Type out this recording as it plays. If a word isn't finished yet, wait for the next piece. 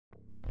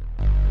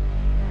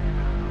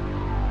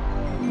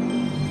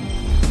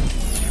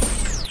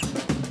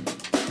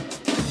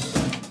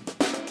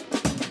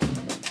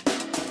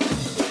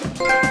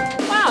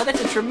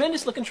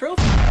tremendous looking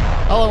trophy.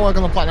 Hello and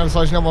welcome to the Platinum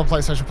Solution, number one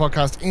PlayStation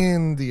podcast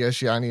in the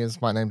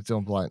Oceanias. My name is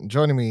Dylan Blight, and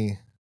joining me,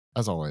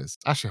 as always,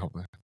 Ashley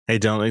Hopper. Hey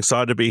Dylan,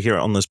 excited to be here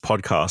on this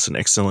podcast, an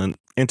excellent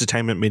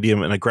entertainment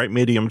medium and a great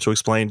medium to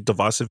explain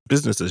divisive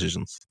business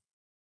decisions.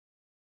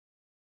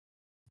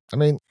 I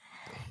mean,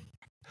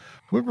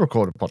 we've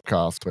recorded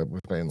podcasts where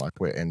we've been like,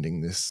 we're ending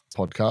this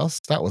podcast.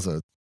 That was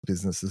a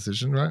business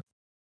decision, right?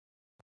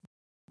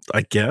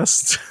 I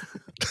guess.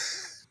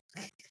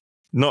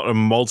 Not a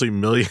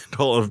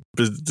multi-million-dollar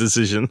business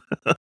decision.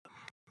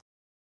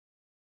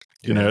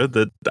 You know,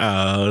 that,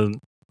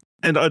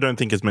 and I don't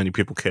think as many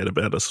people cared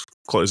about us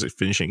closing,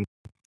 finishing,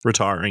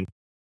 retiring.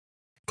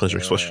 Pleasure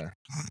expression.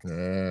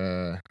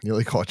 Yeah,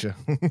 nearly caught you.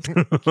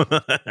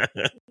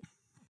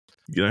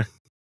 You know,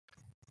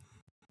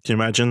 can you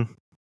imagine?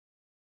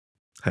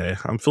 Hey,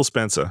 I'm Phil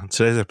Spencer.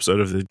 Today's episode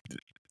of the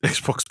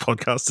Xbox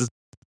podcast is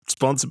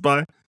sponsored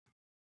by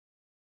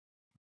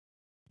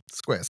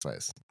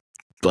Squarespace.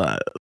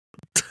 But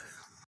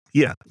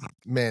yeah,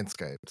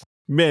 Manscaped.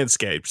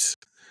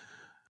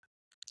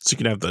 So you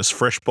can have those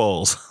fresh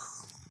balls.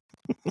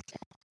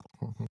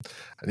 And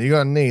you're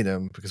going to need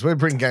them because we're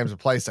bringing games to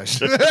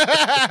PlayStation.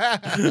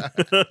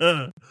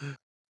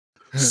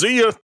 See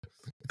ya.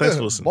 Thanks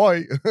for listening.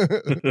 Bye.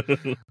 This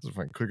is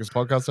the quickest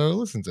podcast I've ever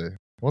listened to.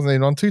 Wasn't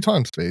even on 2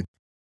 times speed.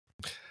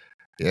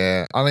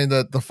 Yeah, I mean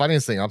the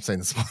funniest thing I've seen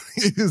this morning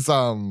is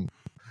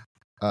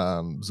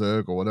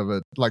Zerg or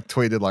whatever like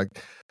tweeted like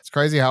it's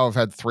crazy how I've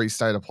had 3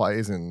 state of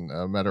plays in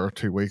a matter of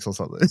 2 weeks or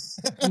something.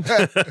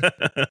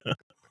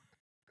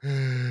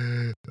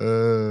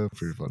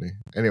 Pretty funny.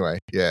 Anyway,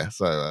 yeah,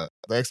 so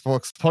the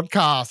Xbox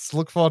podcast,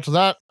 look forward to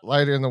that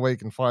later in the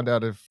week and find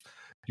out if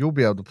you'll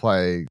be able to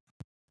play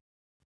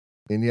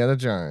Indiana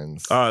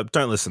Jones.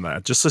 Don't listen to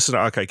that. Just listen to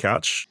Arcade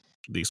Couch,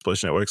 the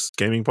Explosion Network's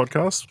gaming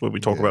podcast, where we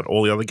talk about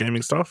all the other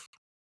gaming stuff.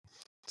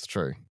 It's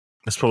true.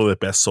 It's probably the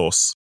best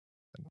source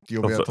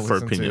You'll be able to for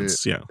listen opinions.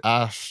 to Yeah,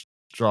 Ash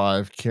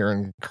drive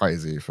Kieran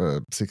crazy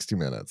for 60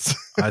 minutes.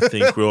 I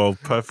think we were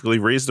perfectly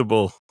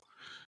reasonable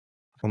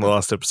on the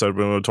last episode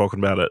when we were talking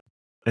about it,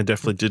 and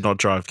definitely did not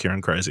drive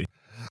Kieran crazy.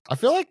 I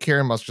feel like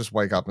Kieran must just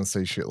wake up and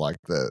see shit like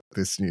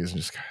this news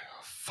and just go,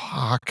 oh,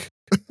 fuck.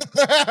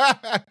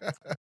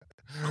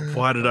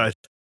 Why did I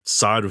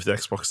side with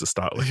Xbox to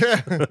start with?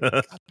 Yeah.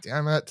 God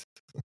damn it.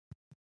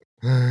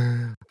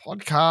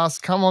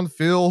 Podcast, come on,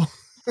 Phil.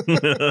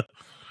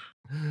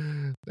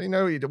 They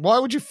know you. Why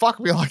would you fuck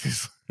me like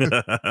this?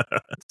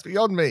 It's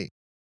beyond me.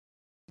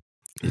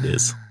 It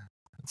is.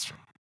 That's true.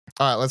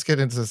 All right, let's get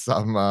into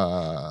some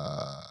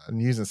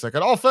news in a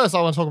second. Oh, first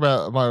I want to talk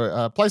about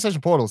my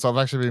PlayStation Portal. So I've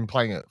actually been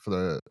playing it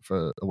for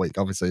a week.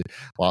 Obviously,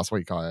 last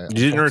week I You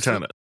didn't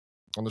return it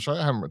on the show.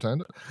 I haven't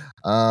returned it.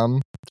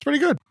 It's pretty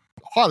good.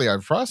 Highly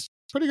overpriced.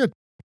 Pretty good.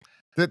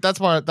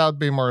 That would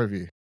be my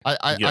review.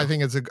 I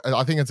think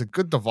it's a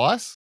good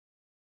device.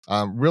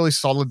 Really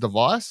solid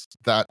device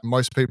that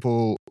most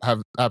people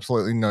have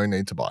absolutely no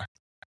need to buy.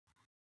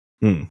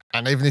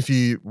 And even if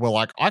you were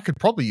like, I could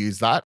probably use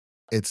that,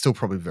 it's still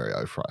probably very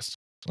overpriced.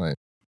 Like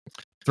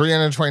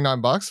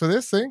 $329 for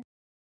this thing.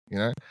 You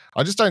know,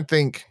 I just don't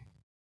think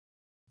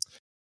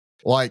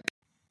like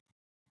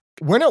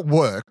when it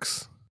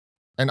works.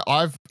 And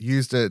I've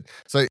used it.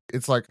 So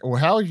it's like, well,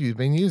 how have you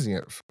been using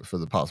it for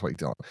the past week,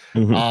 Dylan?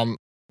 Mm-hmm.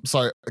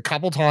 So a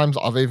couple times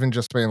I've even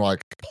just been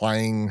like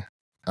playing.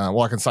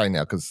 Well, I can say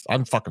now because I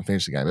haven't fucking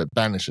finished the game. It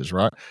vanishes,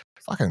 right?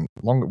 Fucking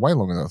way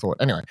longer than I thought.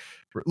 Anyway,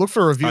 look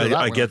for a review.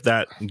 I get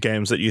that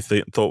games that you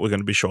thought were going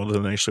to be shorter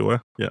than they actually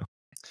were.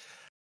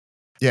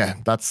 Yeah,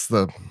 that's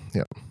the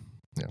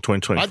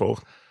 2024.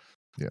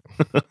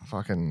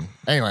 Fucking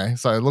anyway.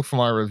 So look for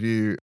my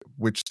review,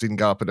 which didn't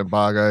go up at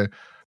embargo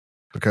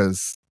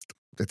because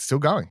it's still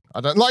going.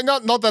 I don't like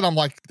not that I'm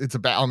like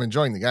I'm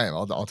enjoying the game.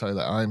 I'll tell you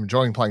that I'm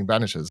enjoying playing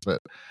Banishers, but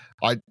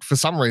I for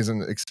some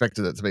reason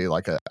expected it to be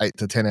like a 8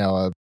 to 10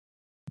 hour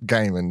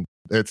game, and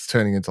it's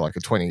turning into like a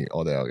 20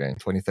 odd hour game,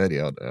 30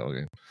 odd hour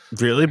game.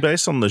 Really,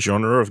 based on the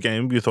genre of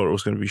game, you thought it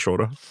was going to be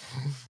shorter?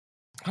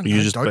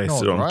 You just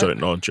based it on Don't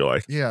Nod. You're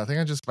like, yeah, I think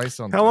I just based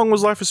it on. How long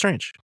was Life is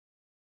Strange?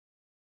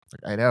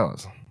 Like 8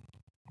 hours,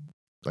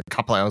 like a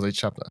couple hours each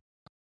chapter.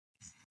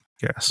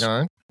 Yes, you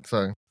know,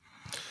 so.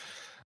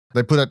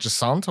 They put out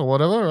Jasant or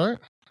whatever, right?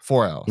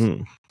 4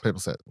 hours.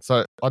 People said.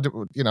 So I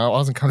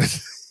wasn't kind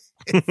of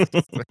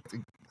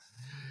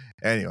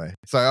anyway.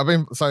 So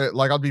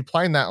I'd be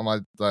playing that on my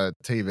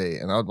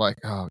TV, and I'd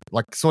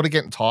like sort of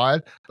getting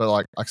tired, but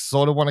like I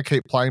sort of want to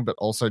keep playing, but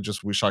also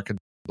just wish I could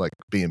like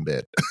be in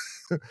bed.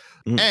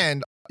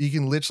 And you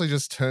can literally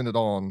just turn it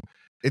on.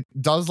 It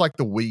does like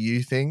the Wii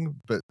U thing,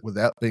 but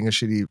without being a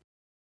shitty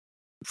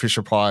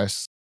Fisher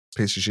Price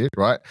piece of shit,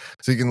 right?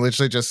 So you can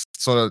literally just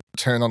sort of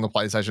turn on the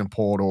PlayStation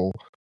Portal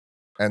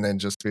and then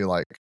just be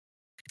like,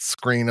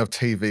 screen of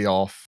TV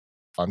off.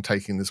 I'm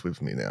taking this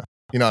with me now.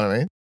 You know what I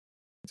mean?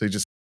 So you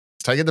just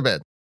take it to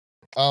bed.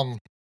 So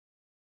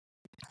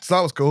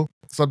that was cool.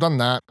 So I've done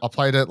that. I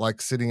played it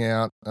like sitting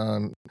out,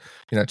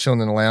 chilling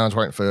in the lounge,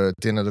 waiting for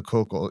dinner to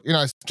cook, or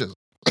just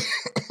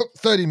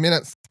 30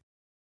 minutes.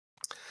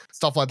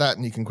 stuff like that,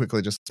 and you can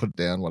quickly just put it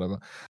down, whatever.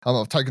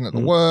 I've taken it to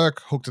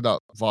work, hooked it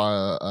up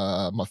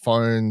via my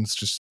phones,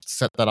 just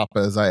set that up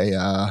as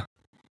a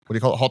what do you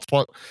call it,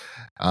 hotspot.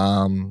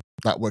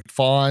 That worked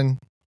fine.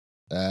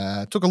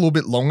 Took a little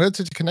bit longer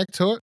to connect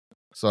to it,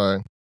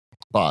 so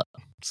but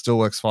still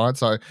works fine.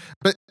 So,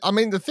 but I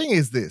mean, the thing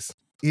is this: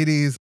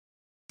 there's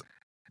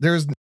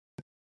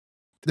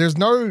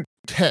no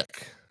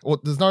tech, or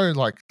there's no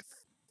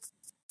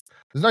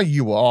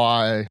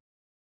UI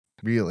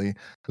really.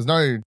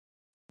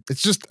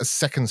 It's just a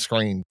second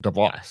screen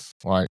device.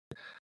 Like,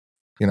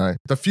 you know,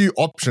 the few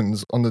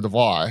options on the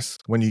device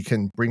when you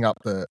can bring up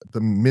the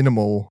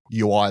minimal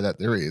UI that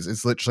there is,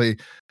 it's literally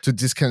to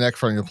disconnect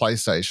from your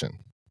PlayStation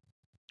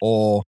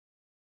or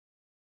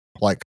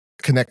like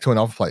connect to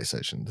another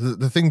PlayStation.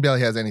 The thing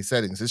barely has any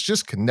settings. It's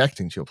just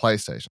connecting to your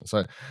PlayStation.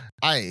 So,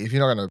 A, if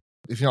you're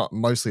not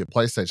mostly a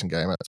PlayStation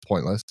gamer, it's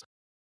pointless.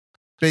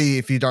 B,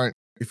 if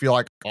you're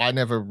like, I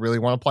never really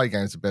want to play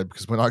games at bed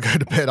because when I go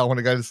to bed, I want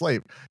to go to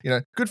sleep. You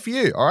know, good for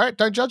you. All right,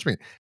 don't judge me.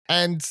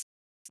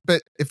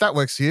 But if that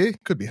works for you,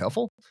 could be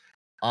helpful.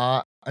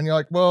 And you're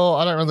like, well,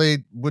 I don't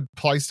really would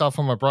play stuff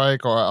on my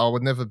break, or I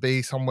would never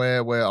be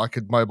somewhere where I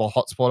could mobile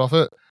hotspot off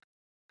it.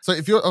 So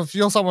if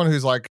you're someone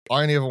who's like,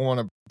 I only ever want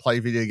to play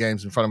video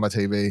games in front of my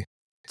TV,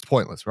 it's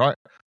pointless, right?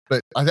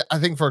 But I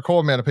think for a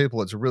core amount of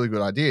people, it's a really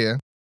good idea.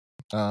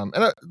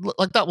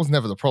 Like that was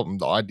never the problem.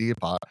 The idea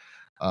part,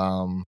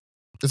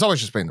 it's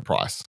always just been the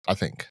price. I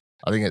think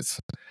it's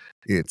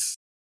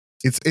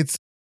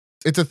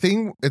a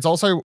thing. It's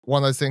also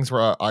one of those things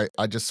where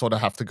I just sort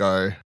of have to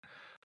go,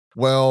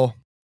 well,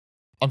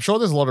 I'm sure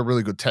there's a lot of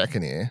really good tech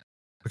in here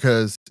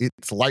because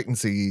its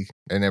latency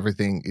and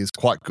everything is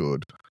quite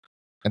good.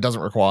 It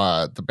doesn't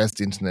require the best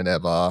internet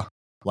ever.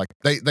 Like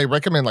they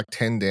recommend like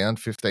 10 down,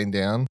 15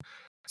 down,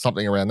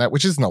 something around that,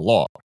 which isn't a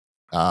lot.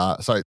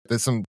 So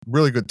there's some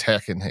really good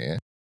tech in here.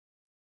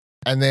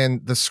 And then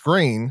the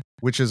screen,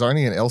 which is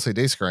only an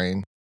LCD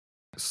screen,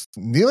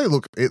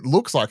 it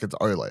looks like it's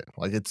OLED.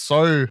 Like it's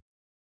so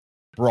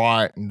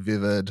bright and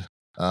vivid,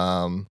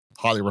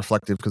 highly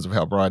reflective because of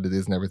how bright it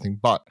is and everything.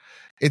 But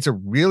it's a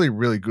really,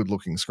 really good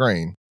looking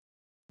screen.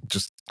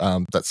 Just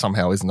that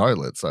somehow isn't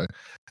OLED. So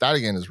that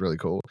again is really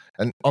cool.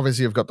 And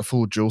obviously you've got the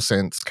full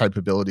DualSense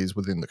capabilities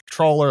within the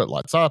controller. It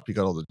lights up. You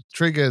got all the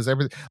triggers,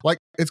 everything. Like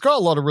it's got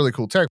a lot of really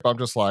cool tech, but I'm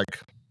just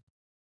like,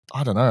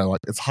 I don't know.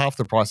 Like it's half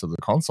the price of the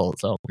console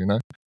itself, you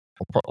know,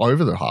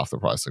 over half the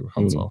price of the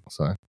console.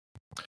 So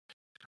I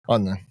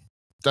don't know.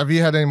 Have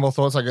you had any more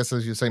thoughts? I guess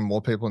as you've seen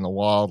more people in the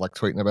wild like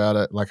tweeting about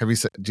it. Like, do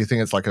you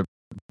think it's like a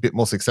bit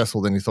more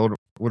successful than you thought it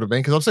would have been?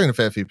 Because I've seen a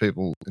fair few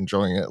people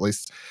enjoying it, at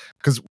least.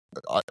 Because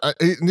I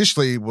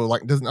initially were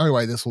like, "There's no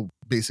way this will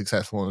be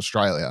successful in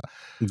Australia."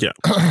 Yeah,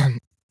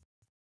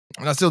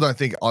 and I still don't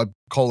think I'd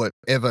call it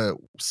ever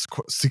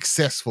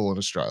successful in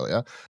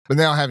Australia. But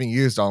now having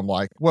used it, I'm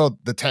like, well,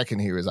 the tech in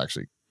here is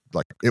actually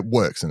like it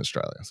works in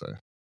Australia. So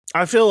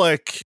I feel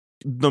like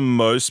the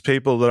most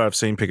people that I've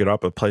seen pick it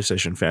up are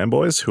PlayStation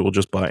fanboys who will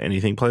just buy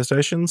anything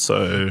PlayStation.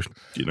 So,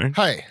 you know,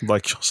 hey,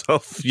 like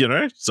yourself, you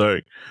know, so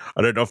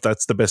I don't know if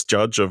that's the best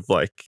judge of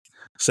like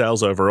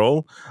sales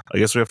overall. I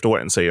guess we have to wait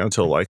and see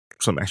until like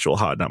some actual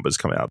hard numbers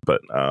come out.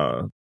 But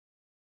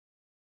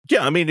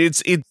yeah, I mean,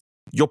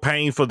 you're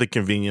paying for the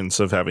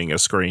convenience of having a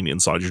screen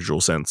inside your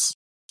DualSense,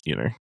 you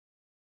know,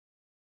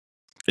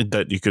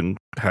 that you can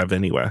have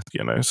anywhere,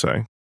 you know,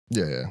 so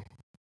yeah.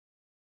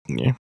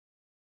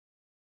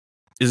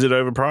 Is it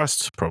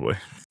overpriced? Probably.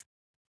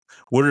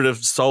 Would it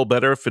have sold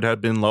better if it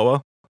had been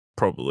lower?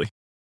 Probably.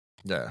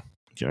 Yeah.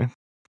 You know?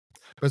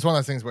 But it's one of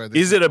those things where...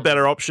 Is it a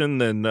better option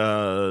than,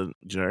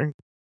 you know,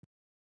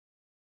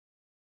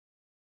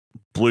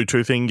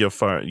 Bluetoothing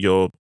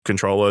your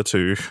controller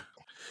to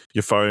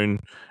your phone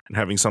and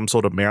having some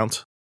sort of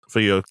mount for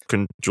your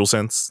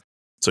DualSense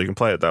so you can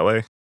play it that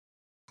way?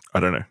 I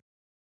don't know.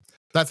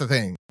 That's the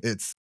thing.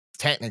 It's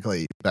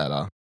technically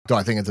better. Do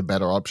I think it's a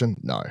better option?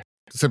 No.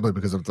 Simply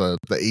because of the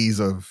ease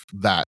of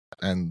that,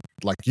 and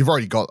like you've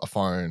already got a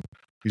phone,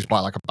 you just buy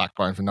like a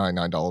backbone for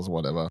 $99 or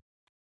whatever.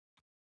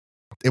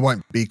 It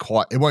won't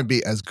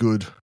be as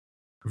good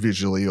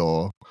visually,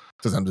 or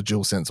doesn't have the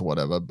DualSense or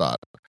whatever. But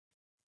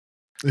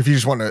if you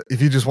just want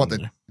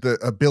the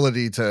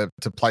ability to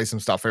play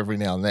some stuff every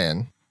now and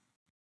then,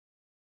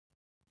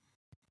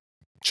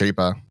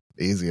 cheaper,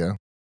 easier.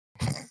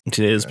 It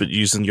is, but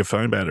using your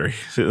phone battery,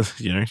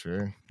 you know.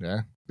 True.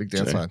 Yeah. Big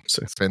downside.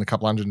 So spend a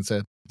couple $100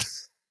 instead.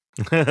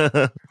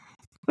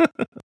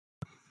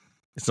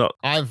 It's not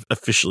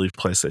officially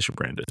PlayStation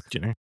branded,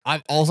 you know.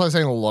 I've also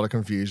seen a lot of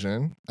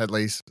confusion, at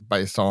least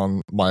based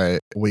on my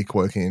week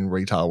working in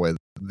retail where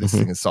this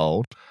thing is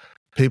sold.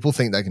 People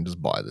think they can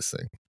just buy this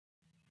thing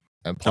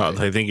and play. Oh,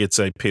 they think it's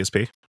a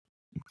PSP?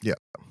 Yeah.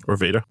 Or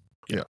Vita?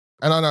 Yeah.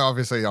 And I know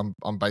obviously I'm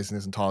basing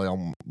this entirely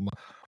on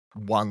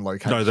one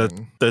location.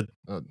 No,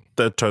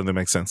 that totally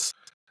makes sense.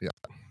 Yeah.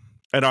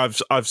 And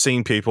I've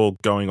seen people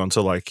going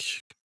onto like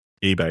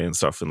eBay and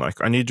stuff and like,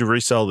 I need to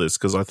resell this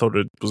because I thought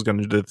it was going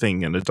to do the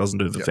thing and it doesn't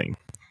do the thing.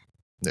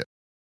 Yeah.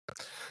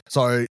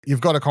 So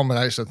you've got a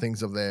combination of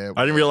things of there.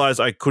 I didn't realize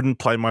I couldn't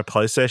play my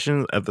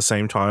PlayStation at the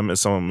same time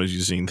as someone was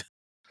using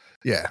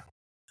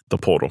the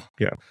portal.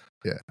 Yeah.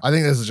 Yeah. I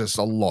think there's just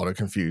a lot of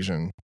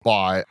confusion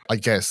by, I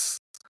guess,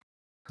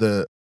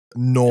 the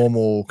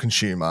normal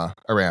consumer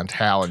around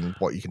how and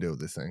what you can do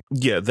with this thing.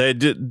 Yeah, they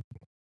did.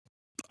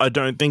 I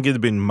don't think it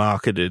had been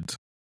marketed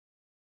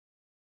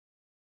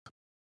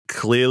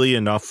clearly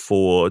enough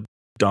for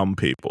dumb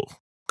people.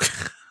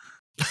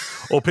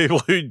 Or people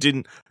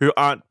who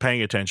aren't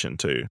paying attention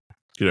to,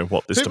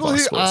 what this people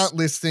device who was. aren't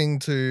listening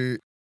to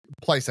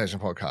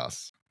PlayStation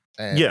podcasts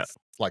and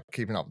like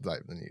keeping up to date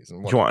with the news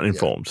and you aren't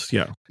informed.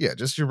 Yeah,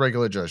 just your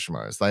regular Joe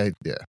Schmoes. They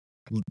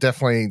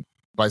definitely,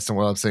 based on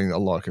what I've seen, a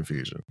lot of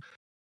confusion.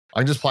 I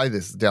can just play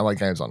this, download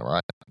games on it,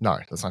 right? No,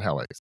 that's not how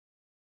it works.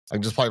 I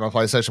can just play my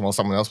PlayStation while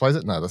someone else plays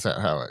it. No, that's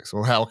not how it works.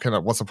 Well, how can I?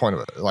 What's the point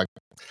of it? Like,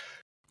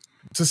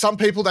 to some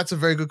people, that's a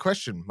very good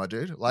question, my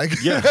dude. Like,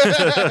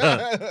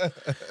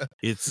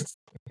 it's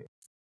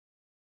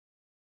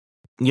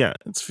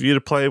for you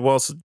to play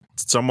whilst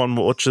someone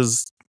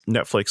watches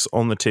Netflix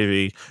on the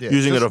TV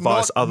using a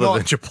device other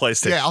than your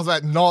PlayStation. Yeah, I was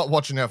like, not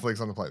watching Netflix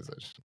on the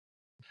PlayStation.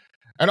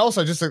 And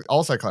also, just to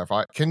also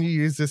clarify, can you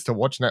use this to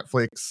watch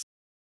Netflix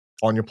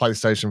on your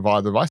PlayStation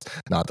via the device?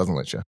 No, it doesn't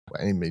let you.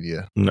 Any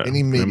media.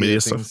 Any media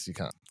things stuff. You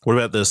can't. What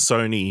about the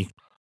Sony?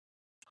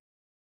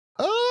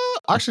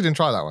 I actually didn't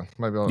try that one.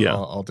 Maybe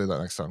I'll do that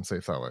next time, see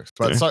if that works.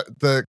 But so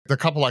the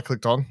couple I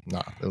clicked on,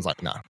 it was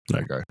like, no,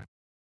 there you go.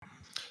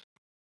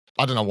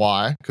 I don't know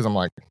why, because I'm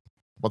like,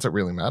 what's it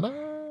really matter?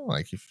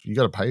 Like, if you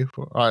got to pay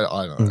for it,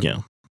 I don't know. Yeah.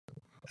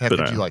 How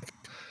could you, like,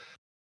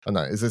 I don't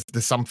know, is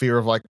there's some fear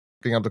of, like,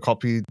 being able to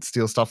copy,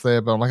 steal stuff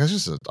there? But I'm like, it's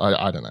just,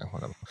 I don't know,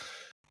 whatever.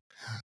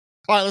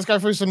 All right, let's go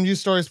through some news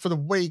stories for the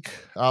week.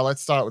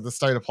 Let's start with the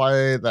state of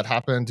play that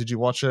happened. Did you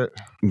watch it?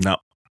 No.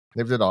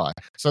 Never did I.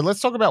 So let's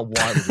talk about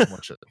why we didn't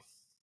watch it.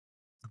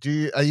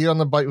 Are you on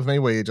the boat with me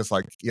where you're just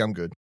like, yeah, I'm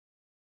good?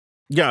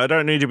 Yeah, I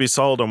don't need to be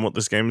sold on what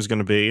this game is going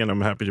to be, and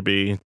I'm happy to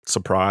be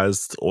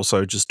surprised.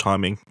 Also, just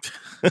timing.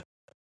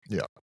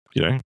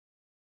 Yeah.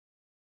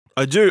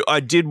 I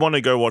did want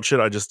to go watch it.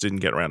 I just didn't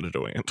get around to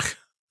doing it.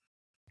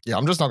 Yeah,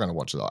 I'm just not going to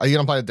watch it. Are you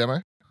going to play a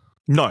demo?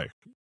 No.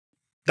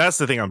 That's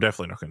the thing I'm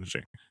definitely not going to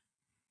do.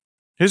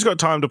 Who's got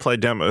time to play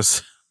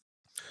demos?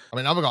 I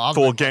mean, I've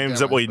for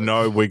games that we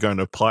know we're going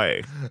to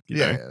play.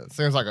 Yeah, it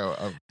seems like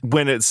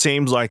when it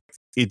seems like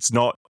it's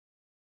not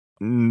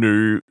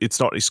new, it's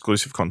not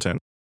exclusive content.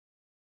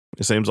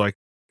 It seems like,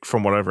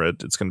 from what I've read,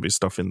 it's going to be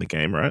stuff in the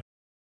game, right?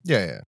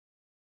 Yeah.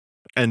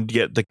 And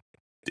yet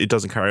it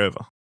doesn't carry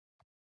over.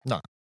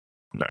 No.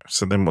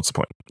 So then what's the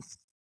point?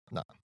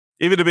 No.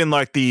 If it had been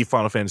like the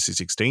Final Fantasy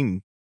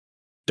 16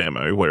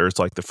 demo, where it's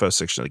like the first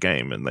section of the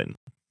game, and then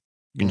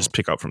you can just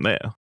pick up from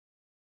there,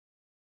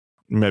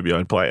 maybe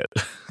I'd play it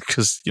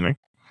because get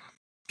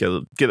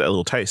that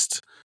little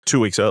taste 2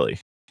 weeks early.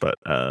 But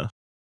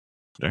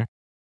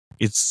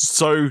it's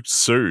so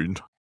soon,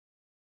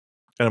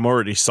 and I'm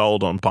already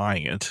sold on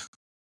buying it.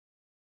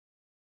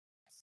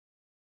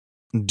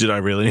 Did I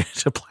really need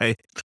to play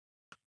it?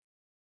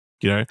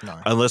 No.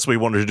 Unless we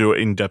wanted to do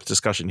an in-depth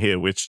discussion here,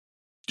 which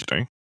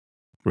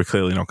we're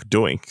clearly not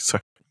doing. So.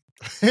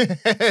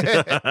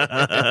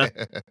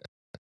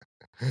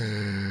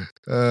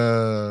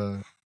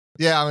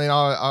 Yeah, I mean,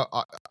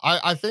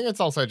 I think it's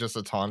also just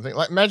a time thing.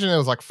 Like, imagine it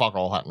was like fuck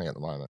all happening at the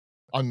moment.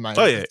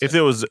 If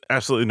there was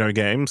absolutely no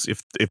games,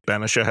 if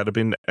Banisher had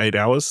been 8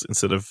 hours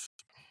instead of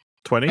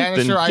 20,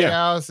 Banisher then 8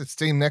 hours, it's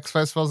Steam Next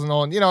Fest wasn't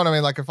on. You know what I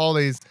mean? Like, if all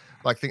these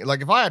things,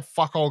 like if I had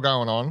fuck all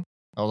going on,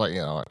 I was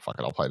like, fuck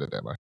it, I'll play the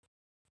demo.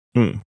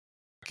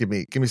 Give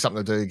me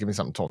something to do. Give me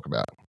something to talk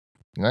about.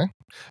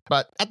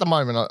 But at the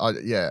moment,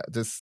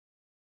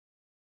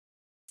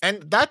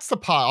 and that's the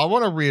part I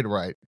want to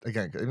reiterate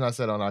again. Even though I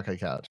said on Arcade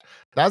Couch,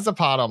 that's the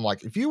part I'm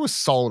like, if you were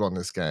sold on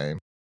this game,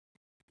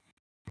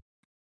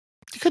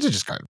 you could have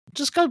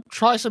just go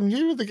try some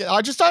new.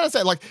 I just don't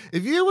understand. Like,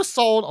 if you were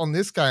sold on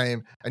this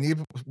game and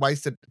you've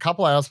wasted a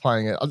couple hours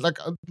playing it, like,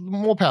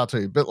 more power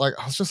to you. But like,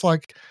 I was just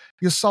like,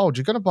 you're sold.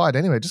 You're gonna buy it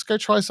anyway. Just go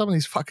try some of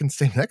these fucking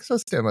Steam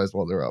Nexus demos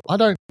while they're up. I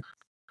don't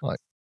like.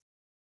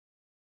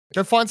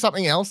 Go find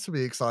something else to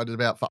be excited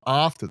about for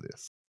after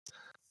this.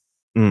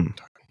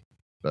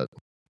 But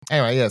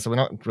anyway, so we're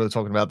not really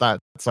talking about that.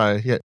 So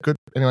yeah, good.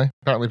 Anyway,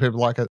 apparently people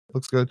like it.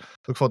 Looks good.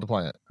 Look forward to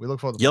playing it. We look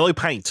forward to Yellow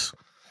paint.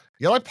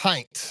 Yellow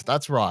paint.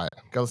 That's right.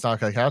 Girls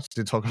Arcade Couch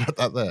did talk about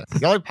that there.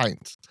 Yellow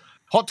paint.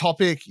 Hot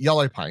topic.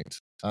 Yellow paint.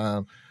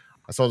 I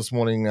saw this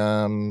morning.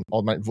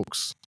 Old mate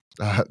Vooks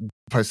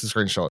posted a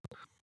screenshot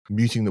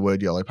muting the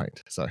word yellow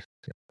paint. So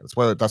yeah, that's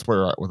where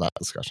we're at with that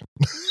discussion.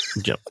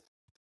 Yep.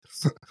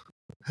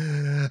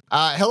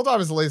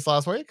 Helldivers released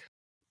last week.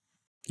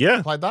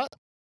 Yeah. Played that?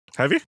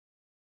 Have you?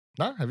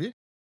 No, have you?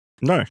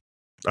 No.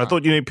 I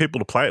thought you need people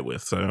to play it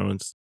with. So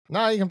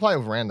no, you can play it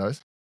with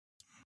randos.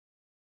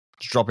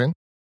 Just drop in.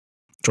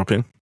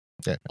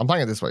 Yeah, I'm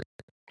playing it this week.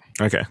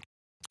 Okay.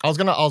 I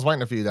was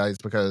waiting a few days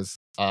because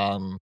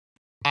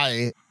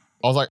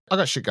I was like, I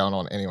got shit going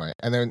on anyway.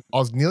 And then I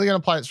was nearly going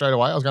to play it straight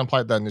away. I was going to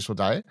play it the initial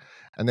day.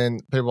 And then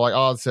people were like,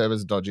 oh, the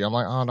servers are dodgy. I'm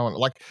like, oh, no.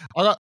 Like,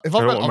 if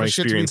I've got other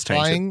shit to be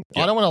playing,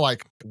 I don't want to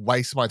like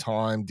waste my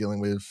time dealing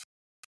with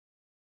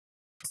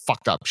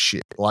fucked up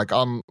shit. Like,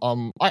 I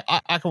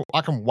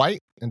can wait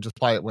and just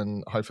play it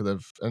when hopefully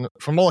and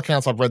from all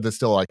accounts I've read, they're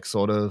still like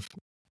sort of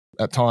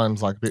at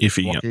times like a bit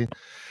iffy, rocky,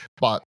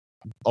 but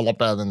a lot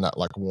better than that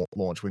like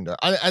launch window.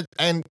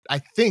 And I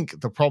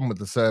think the problem with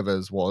the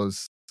servers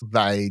was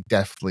they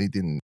definitely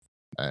didn't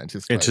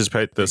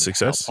anticipate the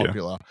success. How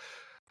popular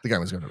the game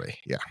was going to be.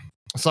 Yeah.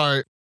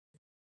 So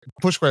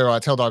push square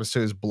right, Helldivers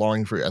 2 is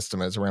blowing through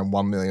estimates around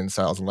 1 million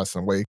sales in less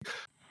than a week.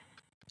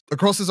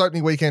 Across this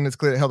opening weekend, it's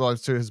clear that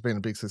Helldivers 2 has been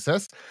a big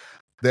success.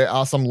 There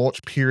are some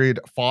launch period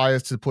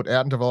fires to put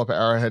out, and developer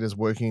Arrowhead is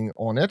working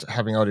on it,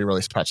 having already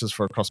released patches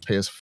for across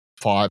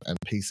PS5 and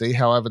PC.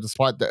 However,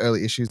 despite the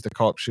early issues, the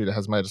co-op shooter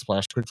has made a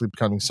splash, quickly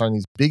becoming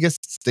Sony's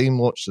biggest Steam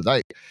launch to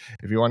date.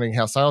 If you're wondering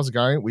how sales are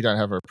going, we don't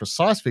have a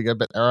precise figure,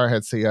 but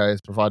Arrowhead CEO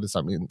has provided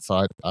some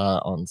insight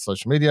on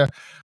social media.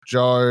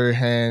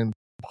 Johan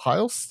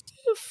Piles,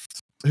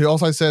 who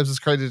also serves as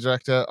creative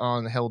director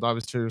on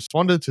Helldivers 2,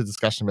 responded to a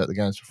discussion about the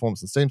game's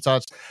performance in Steam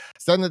charts,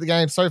 stating that the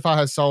game so far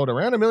has sold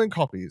around 1 million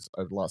copies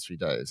over the last few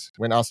days.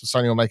 When asked if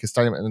Sony will make a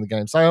statement in the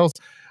game sales,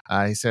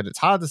 he said it's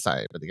hard to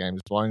say, but the game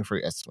is blowing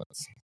through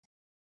estimates.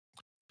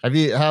 How do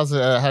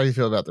you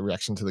feel about the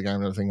reaction to the game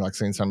and everything? Like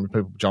seeing some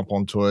people jump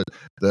onto it,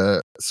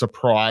 the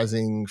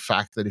surprising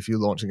fact that if you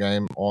launch a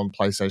game on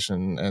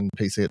PlayStation and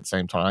PC at the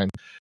same time,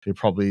 it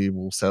probably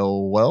will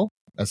sell well,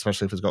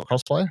 especially if it's got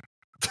crossplay.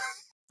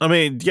 I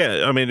mean,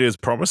 yeah, it is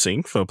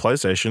promising for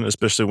PlayStation,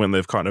 especially when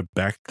they've kind of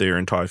backed their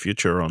entire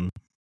future on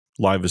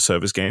live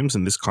service games,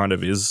 and this kind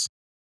of is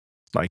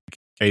like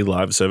a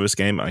live service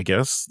game, I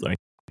guess. Like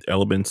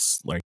elements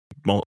like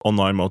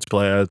online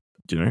multiplayer,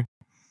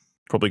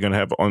 probably going to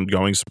have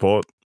ongoing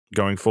support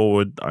going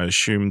forward. I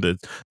assume that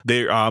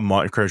there are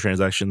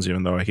microtransactions,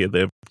 even though I hear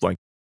they're like,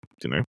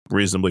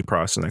 reasonably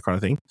priced and that kind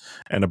of thing,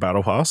 and a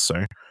battle pass.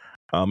 So,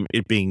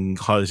 it being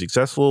highly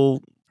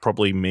successful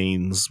probably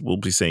means we'll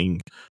be seeing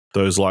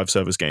those live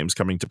service games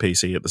coming to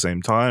PC at the same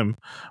time,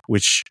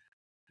 which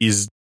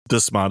is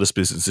the smartest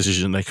business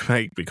decision they can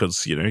make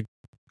because,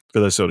 for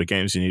those sort of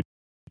games, you need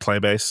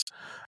player base.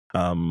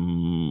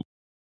 And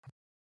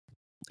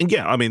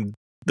yeah,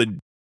 the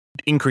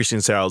increase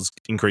in sales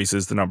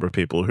increases the number of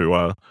people who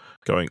are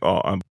going,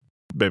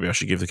 maybe I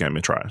should give the game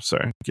a try. So,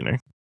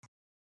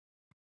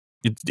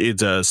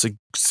 it's a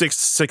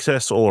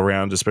success all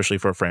around, especially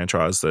for a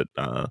franchise that,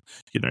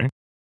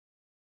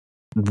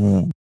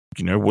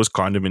 was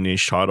kind of a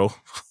niche title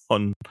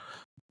on,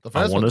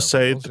 I want to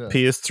say, the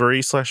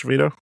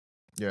PS3/Vita.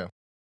 Yeah.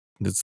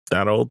 It's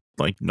that old,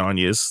 like 9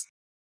 years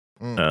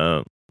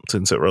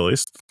since it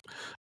released.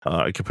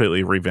 A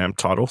completely revamped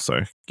title.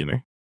 So,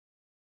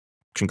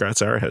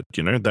 congrats, Arrowhead.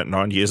 That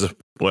 9 years of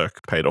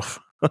work paid off.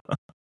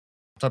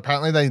 So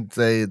apparently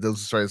they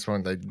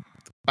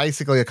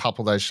basically a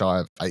couple of days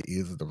shy of 8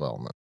 years of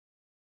development.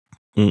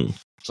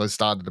 So they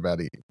started about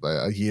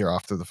a year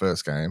after the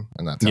first game,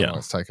 and that's how long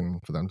it's taken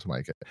for them to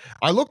make it.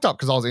 I looked up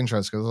because I was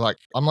interested because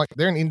I'm like,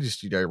 they're an indie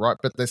studio, right?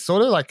 But they're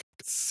sort of like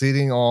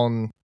sitting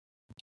on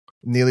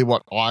nearly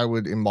what I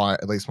would, in my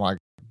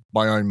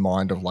own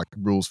mind of like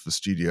rules for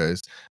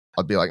studios,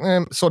 I'd be like,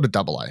 sort of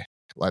double A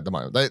like at the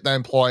moment. They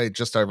employ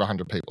just over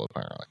 100 people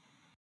apparently.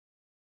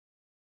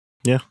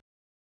 Yeah.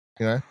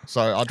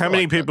 So how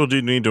many people do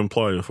you need to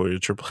employ before you're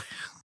AAA?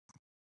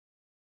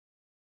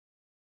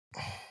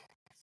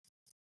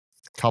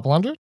 Couple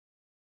hundred?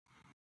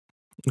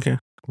 Okay.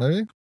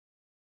 Maybe.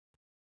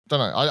 Don't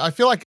know. I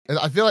feel like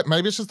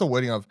maybe it's just the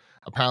wording of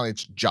apparently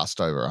it's just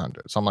over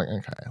 100. So I'm like,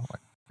 okay.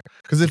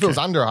 Because if it was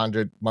under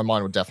 100, my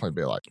mind would definitely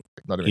be like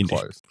not even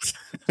close.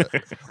 So,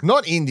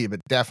 not indie, but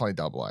definitely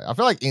double A. I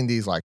feel like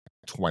indie's like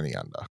 20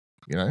 under,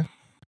 Yeah.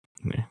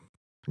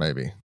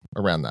 Maybe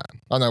around that.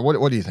 I don't know.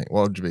 What do you think?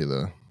 What would be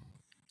the?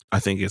 I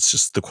think it's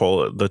just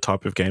the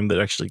type of game that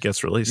actually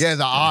gets released. Yeah,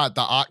 the art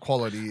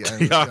quality,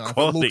 and the art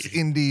quality. If it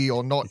looks indie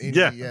or not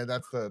indie. Yeah,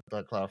 that's the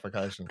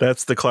clarification.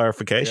 That's the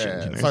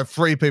clarification. Yeah. So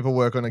 3 people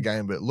work on a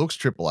game, but it looks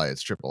AAA.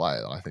 It's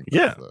AAA. I think.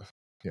 Yeah.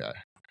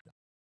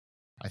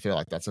 I feel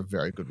like that's a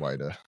very good way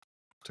to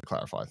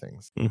clarify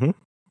things. Mm-hmm.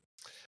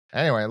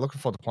 Anyway, looking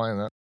forward to playing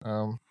that.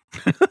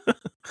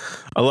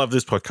 I love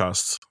this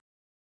podcast.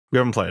 We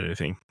haven't played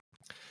anything,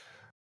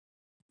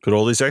 but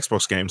all these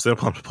Xbox games,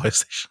 they're on the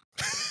PlayStation.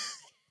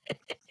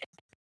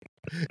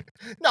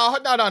 No.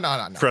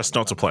 For us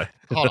not to play.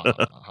 Hold on.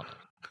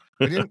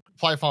 We didn't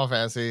play Final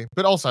Fantasy,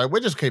 but also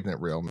we're just keeping it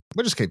real.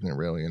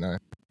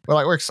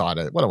 We're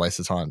excited. What a waste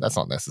of time. That's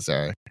not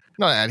necessary.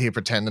 We're not out here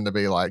pretending to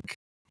be like,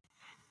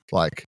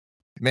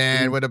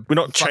 man, we're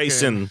not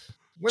chasing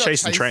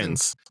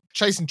trends.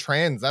 Chasing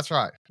trends. That's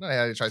right. Not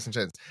out here chasing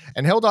trends.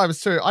 And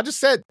Helldivers 2. I just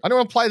said I don't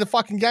want to play the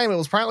fucking game. It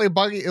was apparently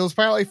buggy. It was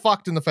apparently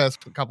fucked in the first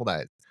couple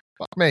days.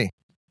 Fuck me.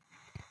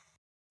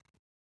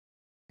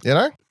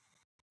 Yep.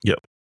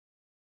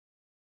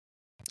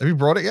 Have you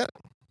brought it yet?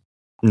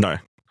 No. Yeah,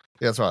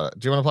 that's right.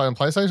 Do you want to play on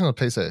PlayStation or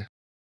PC?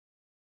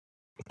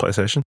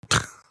 PlayStation.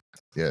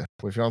 Yeah.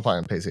 Well, if you want to play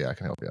on PC, I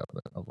can help you out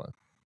with it. Otherwise,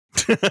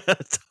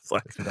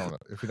 Like, if you don't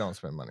want to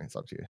spend money, it's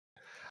up to you.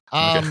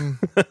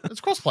 okay.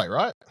 It's crossplay,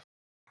 right?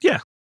 Yeah.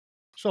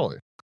 Surely.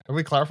 Have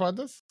we clarified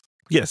this?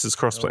 Yes, it's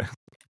crossplay.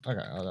 Okay,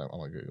 I'm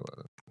gonna Google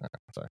it. Okay,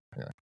 so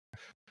anyway,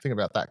 think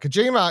about that.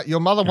 Kojima, your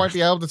mother won't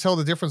be able to tell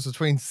the difference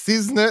between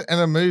Cisnet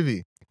and a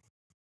movie.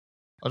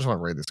 I just want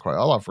to read this quote.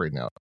 I love reading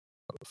out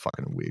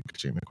fucking weird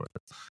Kojima quotes.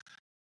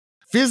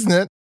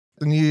 Fiznet,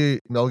 the new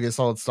Metal Gear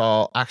Solid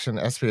style action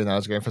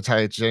espionage game for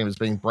Kojima, is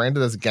being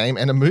branded as a game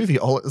and a movie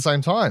all at the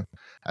same time.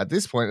 At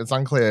this point, it's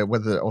unclear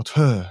whether the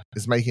auteur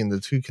is making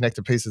the two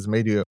connected pieces of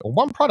media or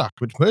one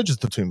product which merges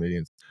the two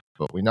mediums.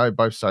 But we know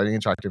both Sony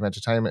Interactive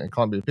Entertainment and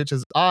Columbia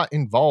Pictures are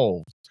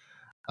involved.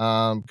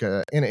 In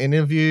an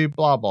interview,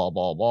 blah blah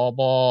blah blah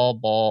blah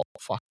blah.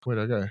 Fuck, where'd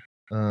I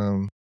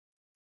go?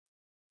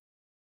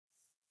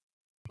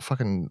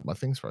 Fucking my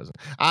thing's frozen.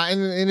 In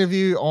an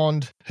interview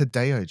on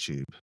Hideo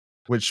Tube,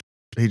 which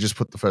he just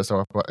put the first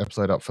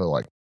episode up for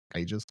like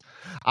ages.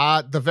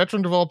 The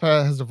veteran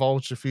developer has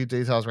divulged a few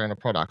details around the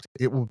product.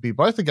 It will be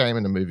both a game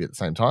and a movie at the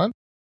same time.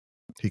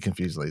 He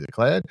confusedly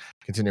declared,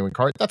 continuing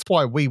quote, "That's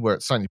why we were at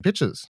Sony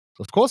Pictures.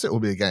 Of course it will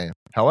be a game.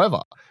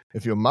 However,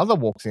 if your mother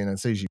walks in and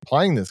sees you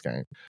playing this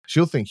game,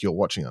 she'll think you're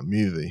watching a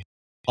movie.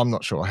 I'm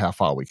not sure how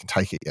far we can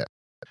take it yet."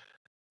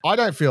 I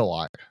don't feel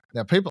like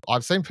now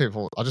I've seen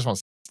people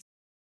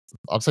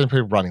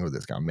running with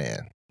this going,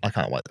 man, I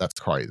can't wait. That's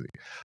crazy.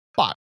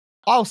 But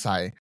I'll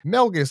say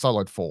Metal Gear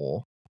Solid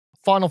 4,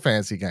 Final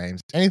Fantasy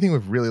games, anything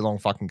with really long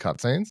fucking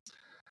cutscenes,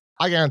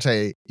 I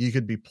guarantee you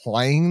could be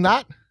playing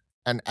that,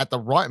 and at the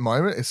right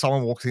moment, if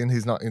someone walks in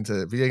who's not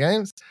into video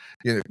games,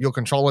 your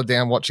controller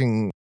down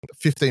watching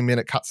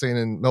 15-minute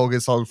cutscene in Metal Gear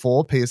Solid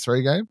 4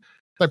 PS3 game,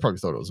 they probably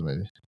thought it was a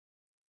movie.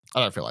 I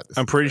don't feel like this.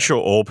 I'm pretty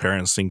sure all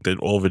parents think that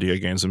all video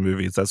games are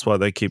movies. That's why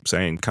they keep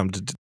saying, come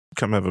to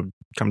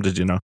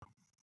dinner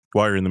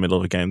while you're in the middle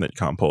of a game that you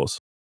can't pause.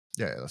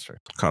 Yeah, that's true.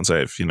 Can't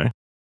save, I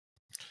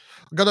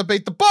gotta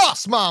beat the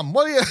boss, Mum.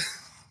 What are you?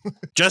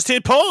 Just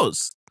hit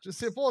pause.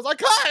 Just hit pause. I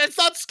can't. It's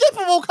not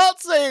skippable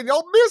cutscene.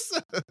 You'll miss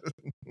it.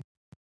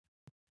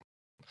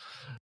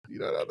 You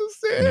don't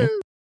understand.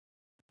 You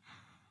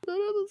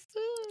don't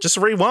understand. Just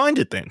rewind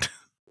it then.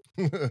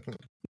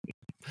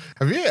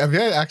 Have you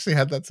actually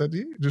had that said to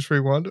you? Just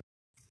rewind it?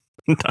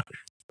 No.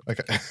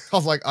 Okay. I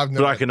was like, I've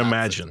never. But I can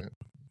imagine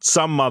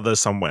some mother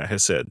somewhere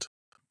has said,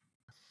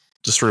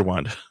 just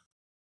rewind it.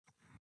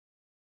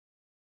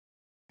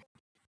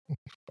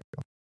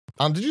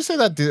 Did you say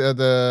that the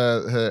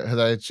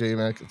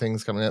Hideo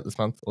thing's coming out this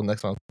month or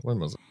next month? When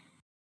was it?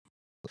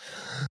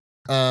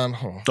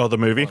 Oh, the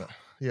movie?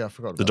 Yeah, I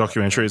forgot. The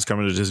documentary is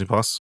coming to Disney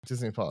Plus.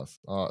 Disney Plus.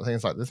 I think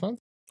it's like this month.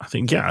 I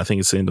think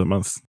it's the end of the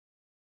month.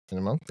 In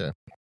a month, yeah.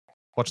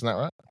 Watching that,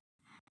 right?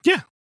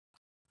 Yeah.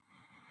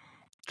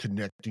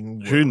 Connecting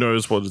worlds. Who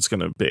knows what it's going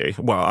to be?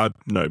 Well, I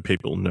know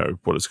people know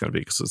what it's going to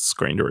be because it's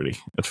screened already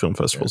at film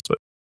festivals. Yeah. But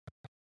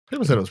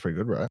people said it was pretty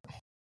good, right?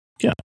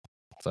 Yeah.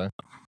 So,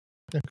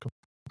 yeah, cool.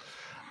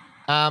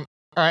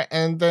 All right,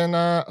 and then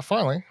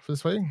finally for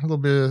this week, a little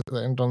bit of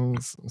end on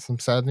some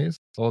sad news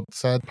or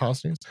sad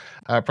past news.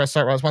 Press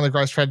start writes, one of the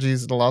greatest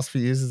tragedies of the last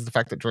few years is the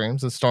fact that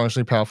Dreams,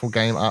 astonishingly powerful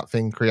game art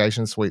theme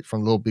creation suite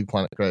from Little Big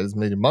Planet creators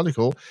Media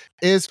Molecule,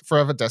 is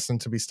forever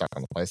destined to be stuck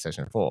on the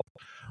PlayStation 4.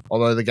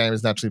 Although the game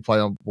is naturally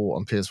playable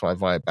on PS5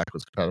 via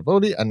backwards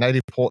compatibility, a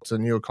native port to a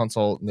newer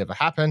console never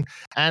happened,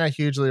 and a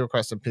hugely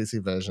requested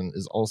PC version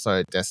is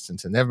also destined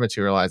to never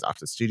materialize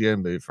after the studio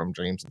moved from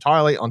Dreams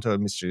entirely onto a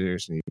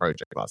mysterious new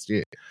project last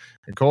year.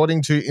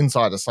 According to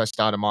insider /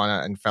 data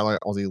miner and fellow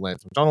Aussie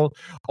Lance McDonald,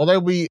 although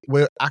we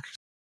were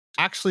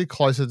actually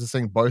closer to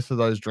seeing both of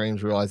those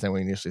dreams realized than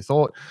we initially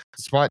thought,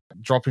 despite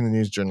dropping the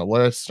news during the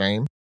live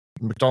stream,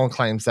 McDonald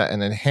claims that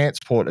an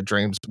enhanced port of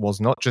Dreams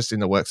was not just in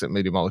the works at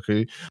Media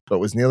Molecule, but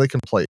was nearly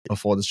complete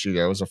before the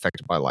studio was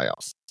affected by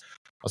layoffs.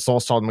 A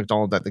source told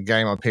McDonald that the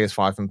game on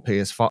PS5 and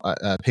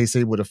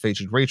PC would have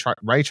featured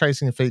ray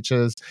tracing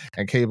features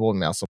and keyboard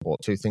and mouse support,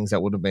 two things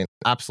that would have been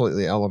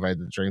absolutely elevated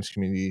the Dreams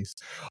community's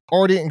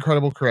already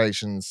incredible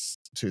creations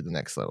to the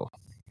next level.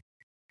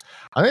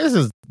 I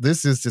think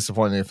this is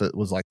disappointing if it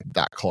was like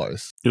that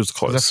close. It was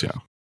close, yeah.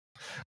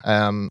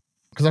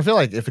 Because I feel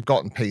like if it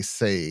got in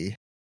PC,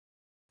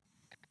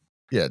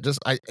 yeah,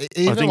 I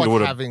think it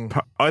would have.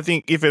 I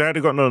think if it had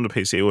gotten on the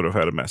PC, it would have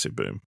had a massive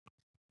boom.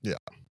 Yeah.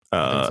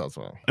 I think so as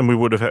well. And we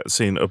would have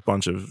seen a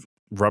bunch of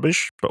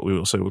rubbish, but we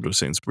also would have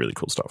seen some really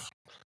cool stuff.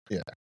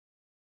 Yeah.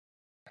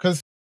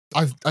 Because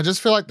I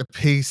just feel like the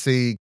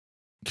PC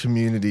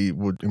community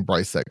would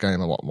embrace that game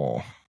a lot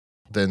more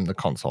than the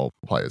console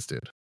players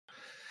did.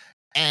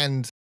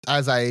 And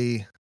as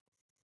a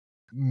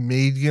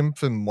medium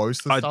for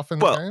most of the stuff in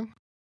the game,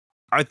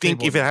 I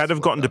think if it had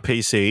have gotten to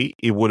PC,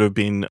 it would have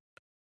been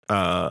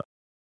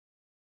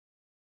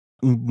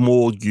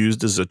more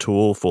used as a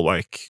tool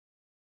for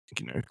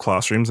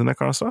classrooms and that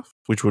kind of stuff,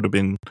 which would have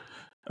been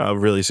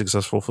really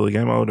successful for the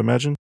game, I would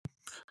imagine.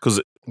 Because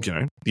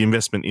the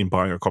investment in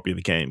buying a copy of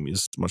the game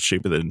is much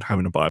cheaper than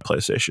having to buy a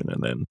PlayStation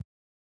and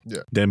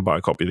then buy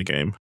a copy of the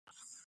game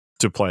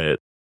to play it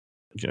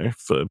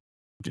for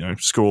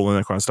school and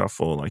that kind of stuff,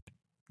 or like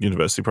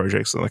university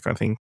projects and that kind of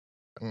thing.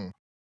 Mm.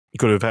 You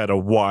could have had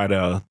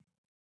a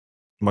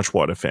much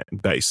wider fan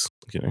base,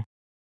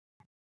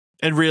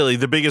 And really,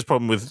 the biggest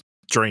problem with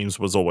Dreams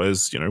was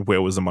always,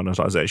 where was the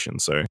monetization?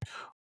 So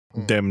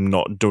them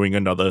not doing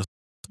another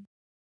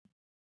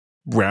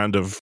round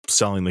of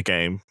selling the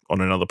game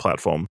on another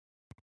platform,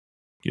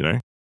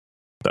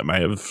 that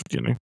may have,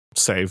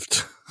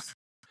 saved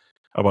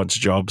a bunch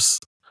of jobs,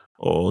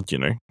 or,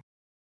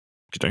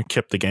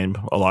 kept the game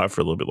alive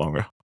for a little bit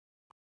longer.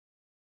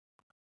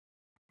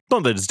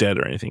 Not that it's dead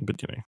or anything,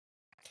 but,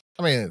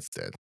 I mean, it's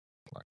dead.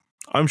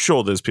 I'm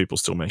sure there's people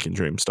still making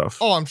Dream stuff.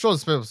 Oh, I'm sure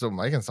there's people still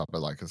making stuff,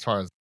 but like as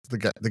far as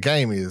the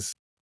game is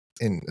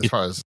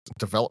far as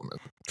development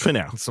for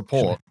now,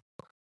 support,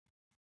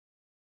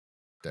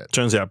 dead.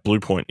 Turns out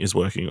Bluepoint is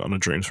working on a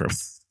Dreams room.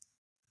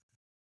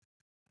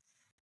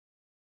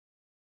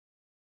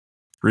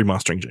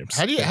 Remastering Dreams.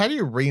 How do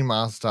you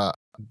remaster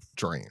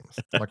Dreams?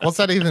 Like, what's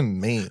that even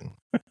mean?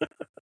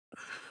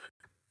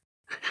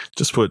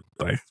 Just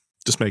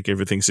make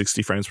everything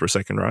 60 frames per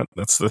second, right?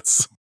 That's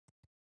it.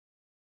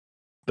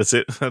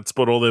 That's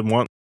what all them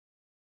want.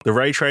 The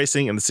ray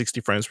tracing and the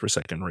 60 frames per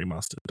second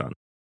remastered, done.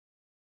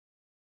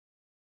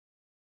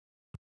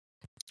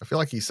 I feel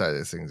like you say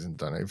these things and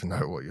don't even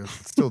know what you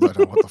still don't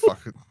know what the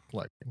fuck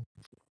like.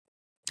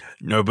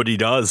 Nobody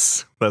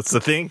does. That's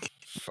the thing.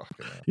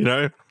 Fucking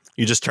hell.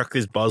 You just chuck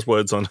these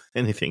buzzwords on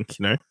anything,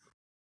 Yeah.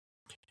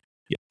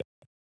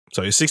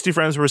 So 60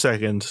 frames per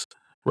second,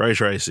 ray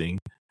tracing,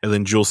 and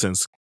then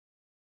DualSense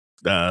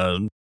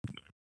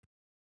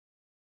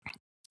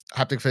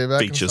haptic feedback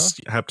features,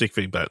 haptic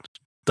feedback,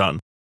 done,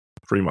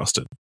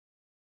 remastered.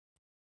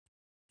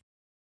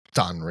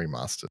 Done,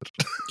 remastered.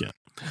 Yeah.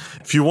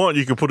 If you want,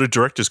 you can put a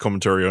director's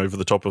commentary over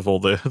the top of all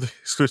the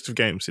exclusive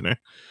games, And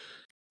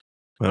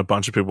a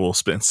bunch of people will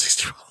spend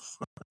 $60.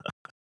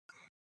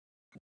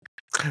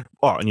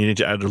 Oh, and you need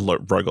to add a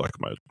roguelike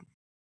mode.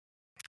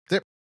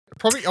 There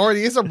probably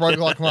already is a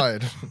roguelike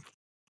mode.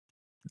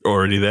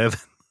 Already there.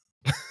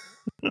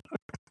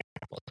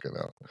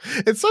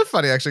 It's so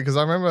funny actually, because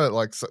I remember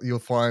like you'll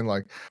find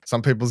like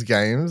some people's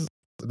games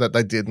that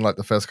they did in like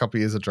the first couple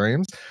of years of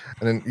Dreams,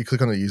 and then you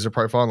click on the user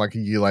profile and like a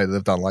year later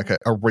they've done like a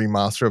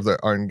remaster of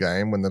their own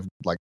game when they've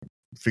like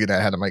figured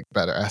out how to make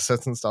better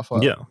assets and stuff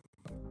like that. Yeah.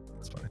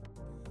 That's funny.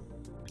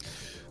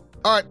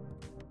 All right.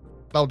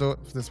 That'll do it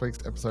for this week's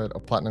episode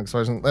of Platinum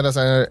Explosion. Let us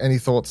know any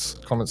thoughts,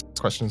 comments,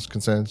 questions,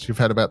 concerns you've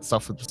had about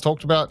stuff we've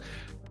talked about.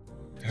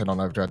 Head on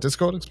over to our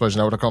Discord,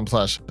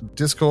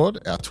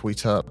 explosionnetwork.com/Discord. Our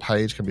Twitter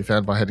page can be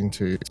found by heading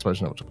to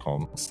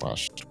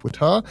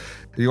explosionnetwork.com/Twitter.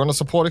 If you want to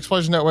support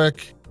Explosion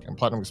Network and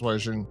Platinum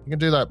Explosion, you can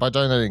do that by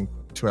donating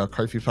to our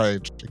Ko-fi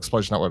page,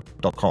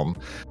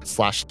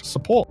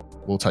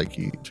 explosionnetwork.com/support. We'll take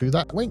you to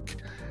that link.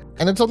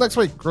 And until next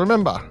week,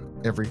 remember,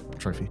 every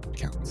trophy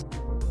counts.